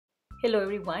Hello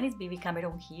everyone, it's Baby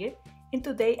Cameron here, and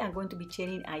today I'm going to be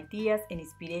sharing ideas and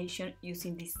inspiration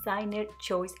using Designer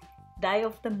Choice Die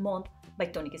of the Month by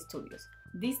Tonic Studios.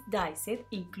 This die set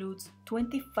includes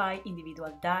 25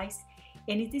 individual dies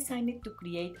and is designed to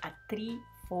create a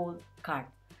three-fold card.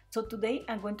 So today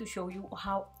I'm going to show you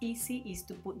how easy it is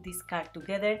to put this card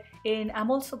together, and I'm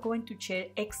also going to share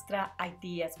extra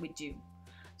ideas with you.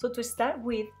 So to start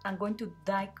with, I'm going to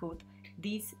die cut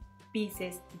these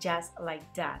pieces just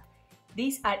like that.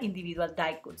 These are individual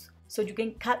die cuts, so you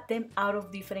can cut them out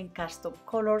of different cardstock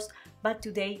colors, but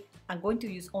today I'm going to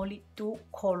use only two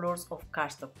colors of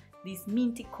cardstock, this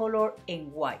minty color and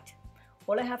white.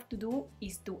 All I have to do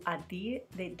is to adhere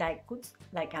the die cuts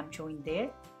like I'm showing there.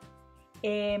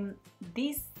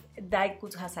 This die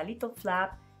cut has a little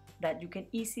flap that you can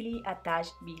easily attach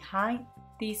behind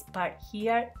this part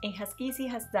here, and as easy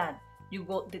as that, you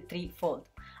got the three-fold.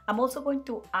 I'm also going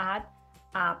to add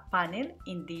a panel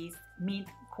in this mint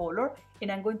color,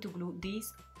 and I'm going to glue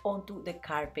this onto the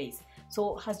card base.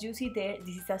 So as you see there,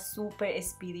 this is a super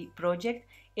speedy project,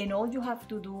 and all you have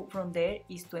to do from there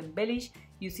is to embellish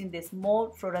using the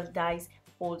small floral dies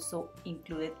also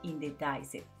included in the die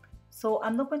set. So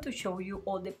I'm not going to show you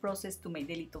all the process to make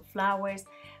the little flowers,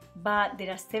 but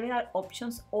there are several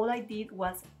options. All I did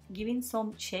was giving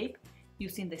some shape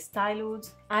using the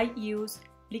stylus. I use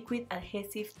liquid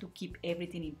adhesive to keep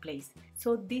everything in place.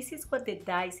 So this is what the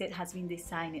die set has been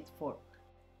designed for.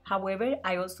 However,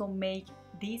 I also make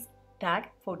this tag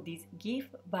for this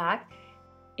gift bag,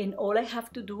 and all I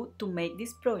have to do to make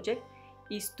this project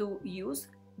is to use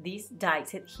this die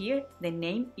set here. The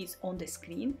name is on the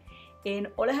screen, and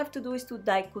all I have to do is to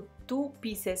die cut two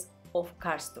pieces of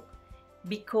cardstock.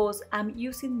 Because I'm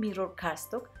using mirror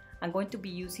cardstock, I'm going to be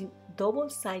using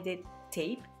double-sided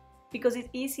tape because it's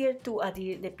easier to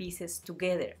adhere the pieces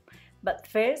together. But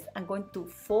first, I'm going to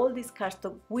fold this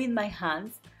cardstock with my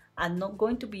hands. I'm not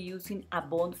going to be using a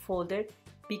bond folder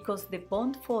because the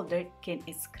bond folder can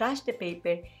scratch the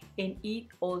paper, and it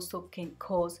also can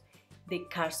cause the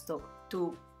cardstock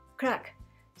to crack.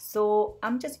 So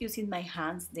I'm just using my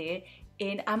hands there,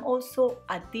 and I'm also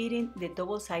adhering the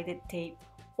double-sided tape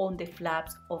on the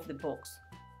flaps of the box.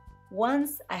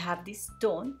 Once I have this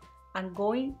done, I'm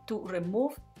going to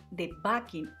remove the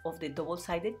backing of the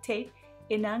double-sided tape,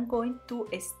 and I'm going to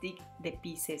stick the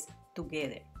pieces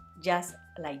together, just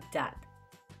like that.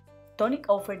 Tonic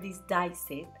offered this die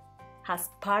set as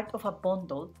part of a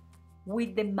bundle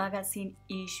with the magazine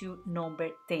issue number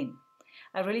 10.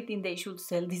 I really think they should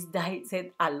sell this die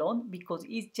set alone because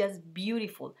it's just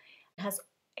beautiful. It has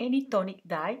any Tonic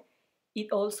die. It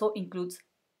also includes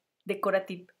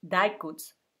decorative die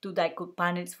cuts, two die cut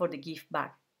panels for the gift bag.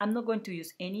 I'm not going to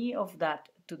use any of that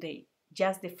today,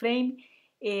 just the frame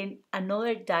and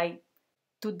another die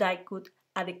to die cut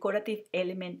a decorative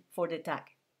element for the tag.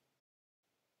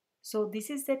 So this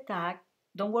is the tag.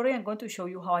 Don't worry, I'm going to show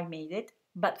you how I made it,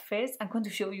 but first I'm going to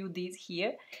show you this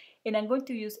here, and I'm going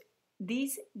to use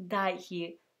this die here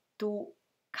to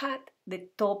cut the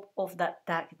top of that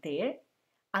tag there.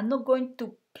 I'm not going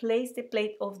to place the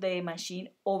plate of the machine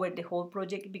over the whole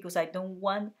project because I don't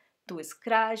want to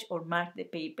scratch or mark the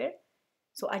paper.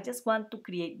 So I just want to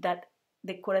create that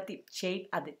decorative shape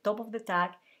at the top of the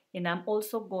tag, and I'm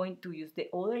also going to use the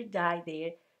other die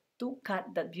there to cut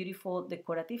that beautiful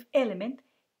decorative element,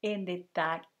 and the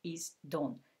tag is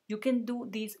done. You can do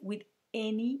this with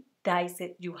any die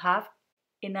set you have,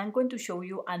 and I'm going to show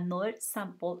you another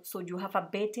sample so you have a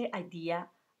better idea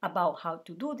about how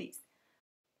to do this.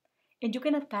 And you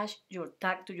can attach your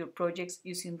tag to your projects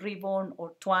using ribbon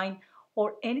or twine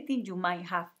or anything you might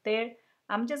have there.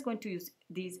 I'm just going to use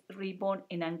this ribbon,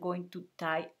 and I'm going to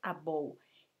tie a bow.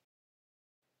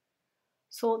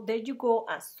 So there you go,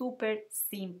 a super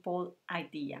simple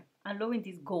idea. I'm loving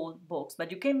this gold box,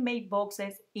 but you can make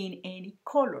boxes in any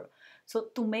color. So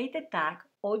to make the tag,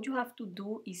 all you have to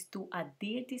do is to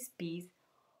adhere this piece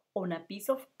on a piece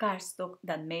of cardstock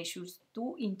that measures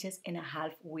 2.5 inches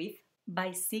width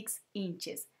by 6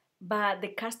 inches. But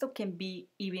the cardstock can be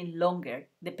even longer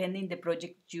depending the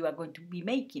project you are going to be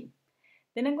making.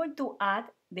 Then I'm going to add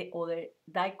the other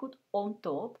die cut on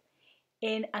top,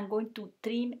 and I'm going to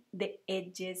trim the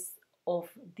edges of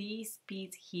this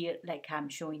piece here like I'm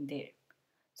showing there.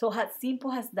 So as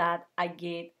simple as that, I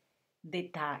get the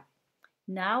tag.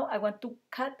 Now I want to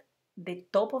cut the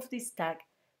top of this tag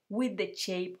with the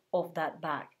shape of that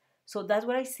bag. So that's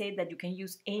what I said, that you can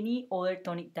use any other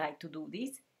Tonic die to do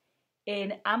this.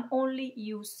 And I'm only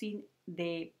using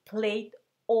the plate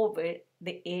over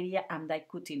the area I'm die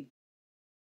cutting.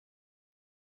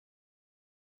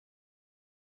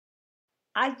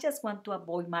 I just want to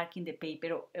avoid marking the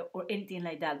paper or anything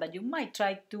like that, but you might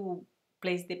try to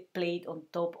place the plate on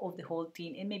top of the whole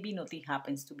thing and maybe nothing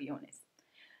happens, to be honest.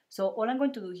 So all I'm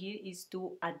going to do here is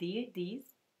to adhere this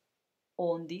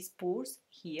on these pores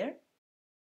here.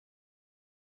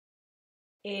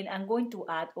 And I'm going to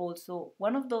add also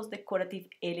one of those decorative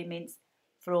elements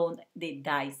from the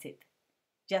die set,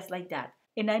 just like that.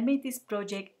 And I made this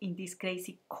project in these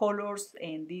crazy colors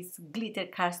and this glitter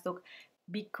cardstock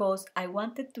because I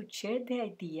wanted to share the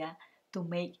idea to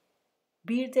make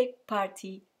birthday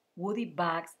party woody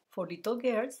bags for little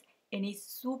girls, and it's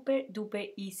super duper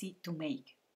easy to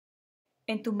make.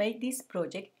 And to make this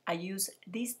project, I use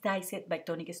this die set by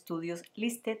Tonic Studios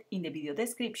listed in the video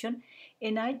description,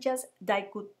 and I just die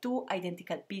cut two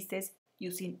identical pieces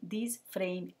using this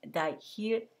frame die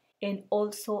here and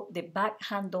also the back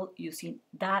handle using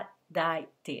that die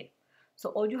there. So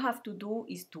all you have to do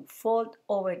is to fold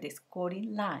over the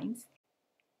scoring lines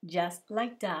just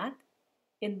like that,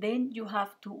 and then you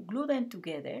have to glue them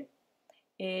together,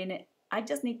 and I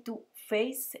just need to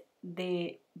face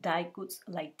the die cuts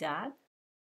like that.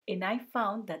 And I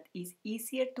found that it's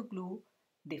easier to glue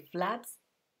the flaps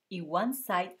in one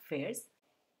side first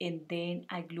and then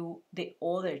I glue the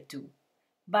other two.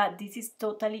 But this is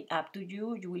totally up to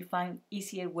you. You will find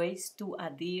easier ways to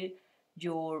adhere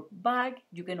your bag.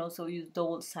 You can also use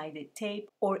double-sided tape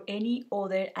or any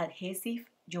other adhesive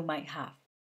you might have.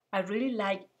 I really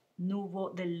like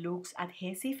Nuvo Deluxe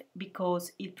adhesive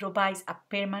because it provides a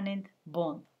permanent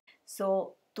bond.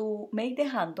 So to make the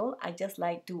handle, I just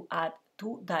like to add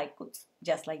two die cuts,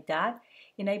 just like that,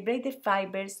 and I break the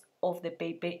fibers of the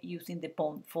paper using the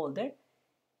bond folder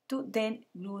to then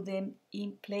glue them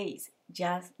in place,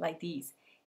 just like this.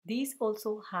 These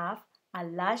also have a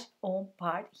latch on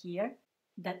part here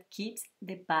that keeps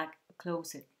the bag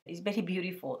closed. It's very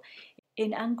beautiful.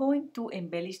 And I'm going to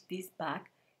embellish this bag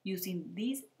using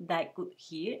this die cut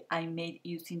here I made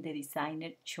using the designer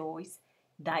choice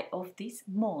die of this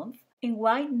month. And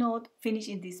why not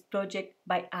finishing this project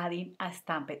by adding a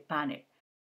stamped banner?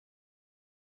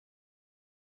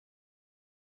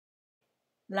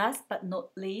 Last but not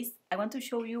least, I want to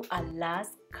show you a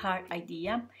last card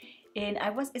idea, and I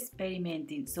was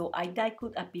experimenting, so I die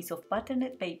cut a piece of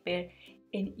patterned paper,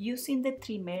 and using the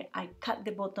trimmer I cut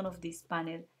the bottom of this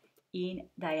panel in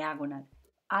diagonal.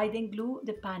 I then glue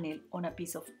the panel on a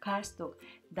piece of cardstock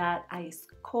that I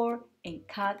score and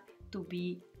cut to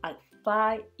be at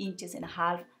 5.5 inches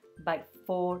by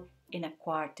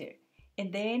 4.25.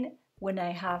 And then when I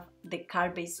have the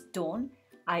card base done,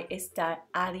 I start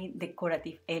adding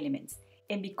decorative elements.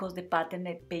 And because the patterned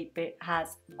paper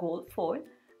has gold foil,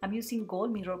 I'm using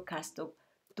gold mirror cardstock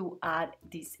to add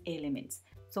these elements.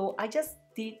 So I just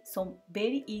did some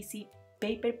very easy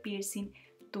paper piercing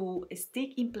to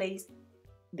stick in place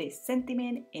the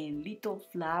sentiment and little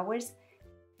flowers.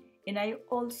 And I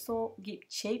also give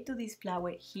shape to this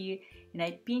flower here, and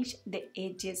I pinch the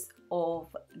edges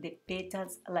of the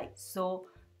petals like so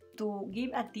to give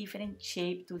a different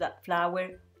shape to that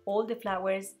flower. All the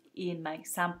flowers in my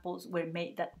samples were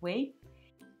made that way.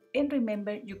 And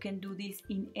remember, you can do this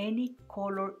in any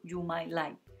color you might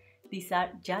like. These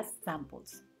are just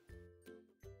samples.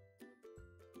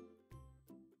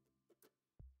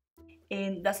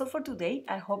 And that's all for today.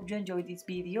 I hope you enjoyed this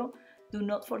video. Do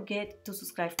not forget to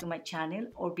subscribe to my channel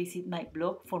or visit my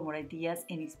blog for more ideas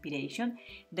and inspiration.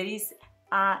 There is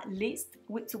a list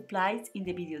with supplies in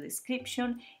the video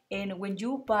description, and when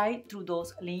you buy through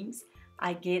those links,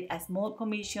 I get a small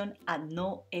commission at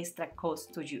no extra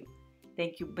cost to you.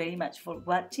 Thank you very much for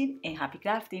watching and happy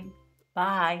crafting.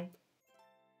 Bye!